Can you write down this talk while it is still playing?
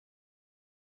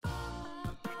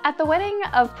At the wedding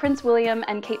of Prince William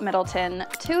and Kate Middleton,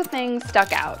 two things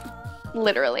stuck out,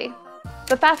 literally.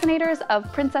 The fascinators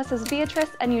of Princesses Beatrice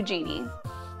and Eugenie.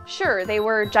 Sure, they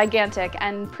were gigantic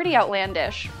and pretty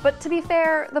outlandish, but to be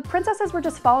fair, the princesses were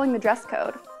just following the dress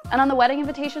code. And on the wedding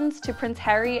invitations to Prince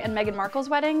Harry and Meghan Markle's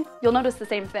wedding, you'll notice the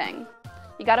same thing.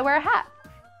 You gotta wear a hat.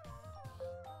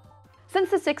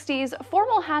 Since the 60s,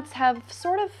 formal hats have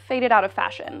sort of faded out of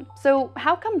fashion. So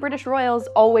how come British royals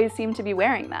always seem to be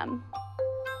wearing them?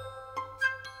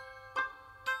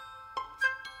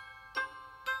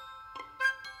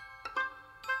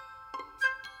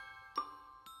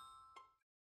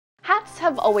 Hats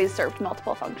have always served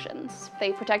multiple functions.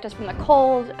 They protect us from the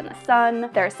cold and the sun.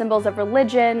 They're symbols of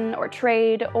religion or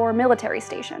trade or military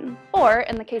station. Or,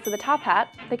 in the case of the top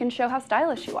hat, they can show how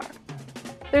stylish you are.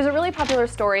 There's a really popular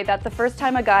story that the first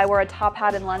time a guy wore a top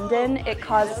hat in London, it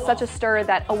caused such a stir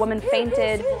that a woman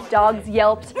fainted, dogs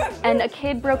yelped, and a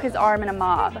kid broke his arm in a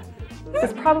mob.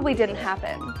 This probably didn't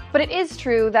happen. But it is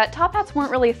true that top hats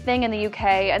weren't really a thing in the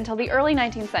UK until the early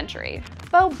 19th century.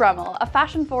 Beau Brummell, a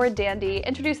fashion-forward dandy,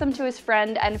 introduced them to his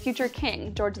friend and future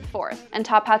king, George IV, and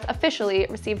top hats officially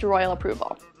received royal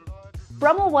approval.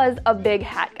 Brummell was a big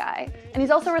hat guy, and he's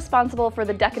also responsible for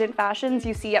the decadent fashions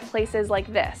you see at places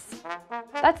like this.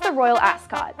 That's the Royal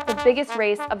Ascot, the biggest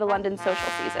race of the London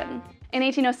social season. In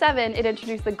 1807, it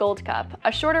introduced the Gold Cup,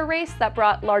 a shorter race that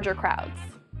brought larger crowds.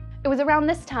 It was around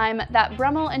this time that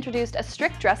Brummell introduced a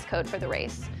strict dress code for the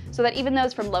race, so that even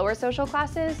those from lower social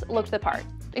classes looked the part,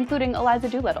 including Eliza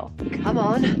Doolittle. Come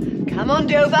on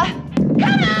Dover! Come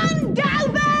on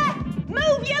Dover!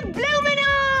 Move your blooming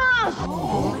arse!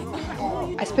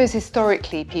 I suppose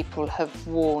historically people have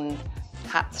worn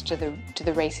hats to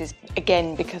the races,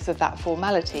 again because of that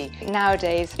formality.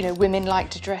 Nowadays, women like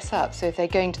to dress up, so if they're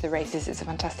going to the races, it's a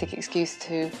fantastic excuse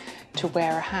to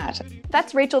wear a hat.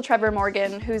 That's Rachel Trevor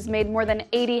Morgan, who's made more than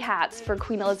 80 hats for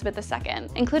Queen Elizabeth II,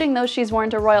 including those she's worn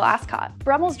to Royal Ascot.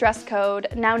 Brummell's dress code,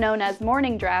 now known as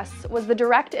morning dress, was the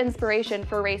direct inspiration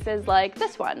for races like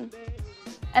this one.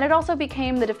 And it also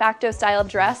became the de facto style of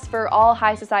dress for all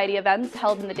high society events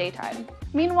held in the daytime.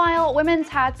 Meanwhile, women's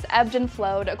hats ebbed and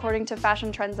flowed according to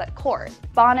fashion trends at court.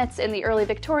 Bonnets in the early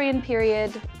Victorian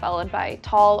period, followed by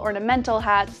tall ornamental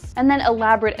hats, and then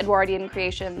elaborate Edwardian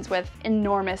creations with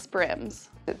enormous brims.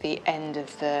 At the end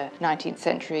of the 19th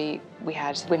century, we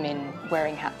had women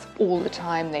wearing hats all the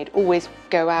time. They'd always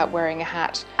go out wearing a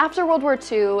hat. After World War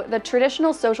II, the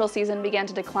traditional social season began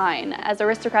to decline as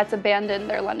aristocrats abandoned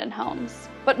their London homes.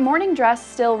 But morning dress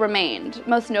still remained,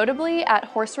 most notably at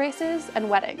horse races and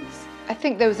weddings. I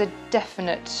think there was a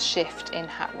definite shift in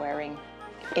hat wearing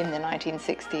in the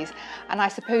 1960s, and I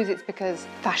suppose it's because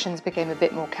fashions became a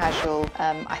bit more casual.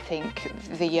 I think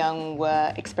the young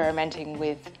were experimenting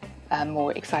with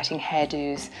more exciting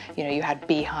hairdos. You had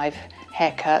beehive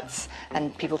haircuts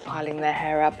and people piling their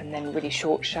hair up and then really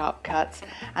short, sharp cuts,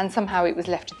 and somehow it was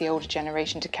left to the older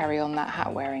generation to carry on that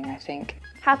hat wearing, I think.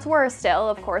 Hats were still,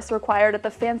 of course, required at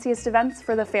the fanciest events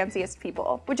for the fanciest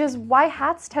people, which is why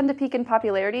hats tend to peak in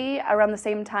popularity around the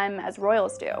same time as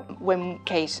royals do. When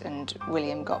Kate and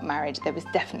William got married, there was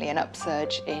definitely an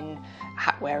upsurge in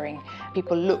hat wearing.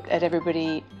 People looked at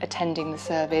everybody attending the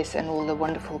service and all the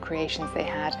wonderful creations they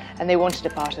had, and they wanted a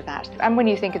part of that. And when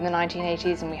you think in the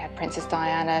 1980s, and we had Princess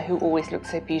Diana, who always looked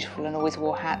so beautiful and always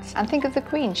wore hats, and think of the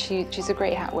Queen, she's a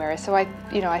great hat wearer, so I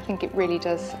think it really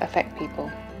does affect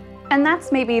people. And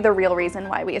that's maybe the real reason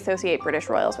why we associate British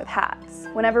royals with hats.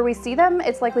 Whenever we see them,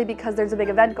 it's likely because there's a big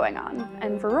event going on.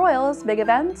 And for royals, big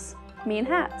events mean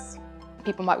hats.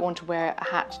 People might want to wear a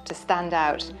hat to stand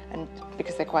out and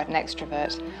because they're quite an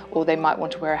extrovert, or they might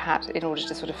want to wear a hat in order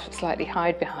to sort of slightly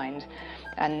hide behind.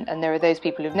 And there are those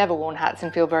people who've never worn hats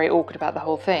and feel very awkward about the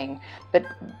whole thing. But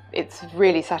it's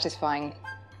really satisfying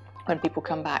when people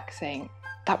come back saying,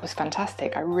 that was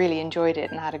fantastic, I really enjoyed it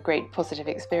and had a great positive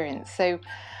experience. So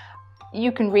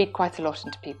you can read quite a lot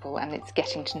into people, and it's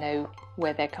getting to know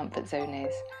where their comfort zone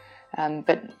is.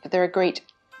 But they're a great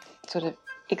sort of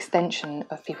extension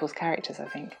of people's characters, I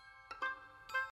think.